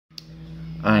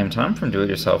I'm Tom from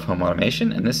Do-It-Yourself Home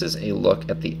Automation, and this is a look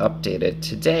at the updated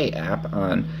Today app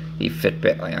on the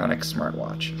Fitbit Ionic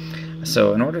smartwatch.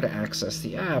 So in order to access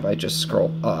the app, I just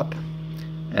scroll up,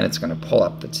 and it's going to pull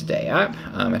up the Today app.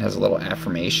 It has a little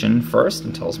affirmation first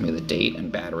and tells me the date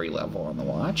and battery level on the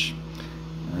watch.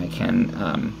 I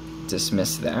can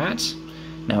dismiss that.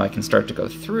 Now I can start to go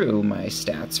through my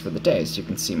stats for the day. So you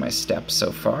can see my steps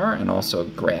so far and also a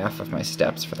graph of my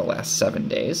steps for the last 7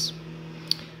 days.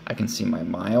 I can see my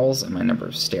miles and my number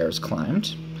of stairs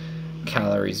climbed,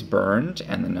 calories burned,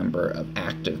 and the number of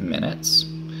active minutes.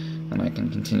 And I can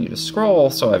continue to scroll,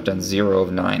 so I've done 0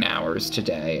 of 9 hours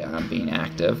today being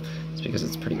active. It's because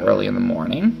it's pretty early in the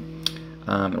morning.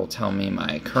 It'll tell me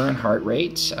my current heart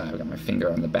rate. I've got my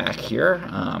finger on the back here,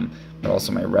 but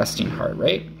also my resting heart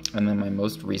rate, and then my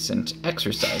most recent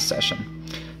exercise session.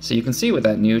 So you can see with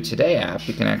that new Today app,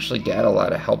 you can actually get a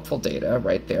lot of helpful data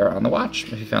right there on the watch.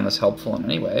 If you found this helpful in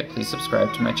any way, please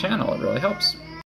subscribe to my channel. It really helps.